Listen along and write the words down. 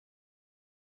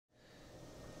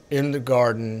in the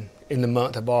garden in the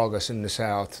month of August in the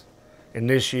South, and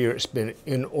this year it's been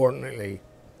inordinately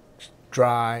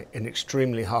dry and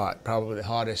extremely hot, probably the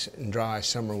hottest and driest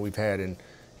summer we've had in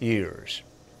years.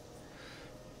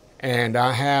 And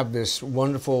I have this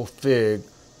wonderful fig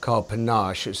called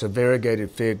Panache. It's a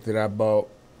variegated fig that I bought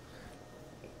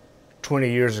 20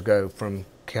 years ago from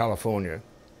California.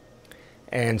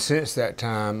 And since that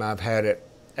time, I've had it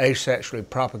asexually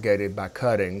propagated by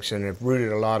cuttings, and have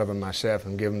rooted a lot of them myself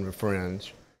and given them to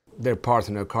friends. They're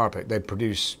parthenocarpic. They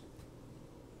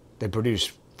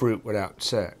produce fruit without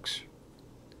sex,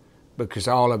 because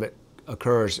all of it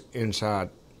occurs inside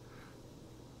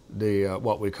the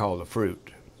what we call the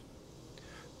fruit.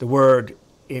 The word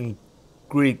in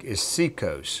Greek is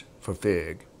psychos for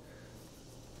fig,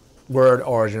 word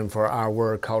origin for our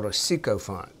word called a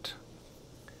sycophant,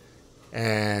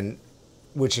 and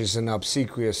which is an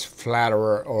obsequious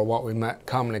flatterer, or what we might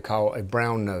commonly call a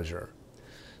brown noser.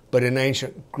 But in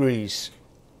ancient Greece,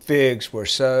 figs were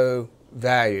so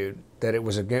valued that it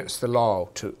was against the law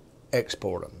to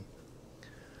export them.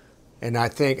 And I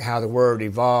think how the word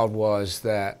evolved was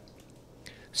that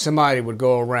somebody would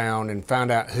go around and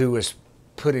find out who was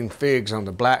putting figs on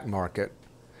the black market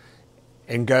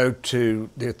and go to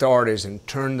the authorities and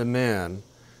turn them in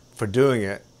for doing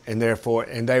it, and therefore,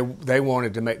 they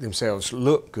wanted to make themselves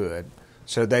look good,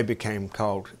 so they became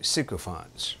called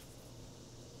sycophants.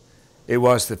 It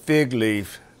was the fig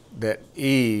leaf that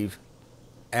Eve,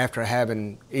 after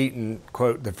having eaten,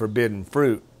 quote, the forbidden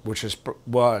fruit, which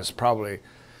was probably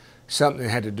something that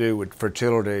had to do with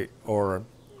fertility or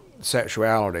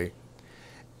sexuality,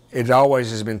 it always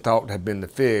has been thought to have been the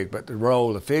fig, but the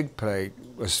role the fig played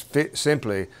was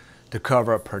simply to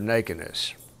cover up her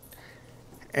nakedness.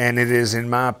 And it is, in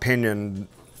my opinion,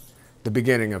 the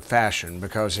beginning of fashion,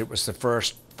 because it was the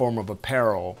first form of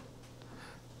apparel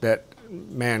that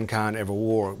mankind ever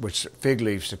wore, which fig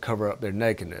leaves to cover up their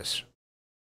nakedness.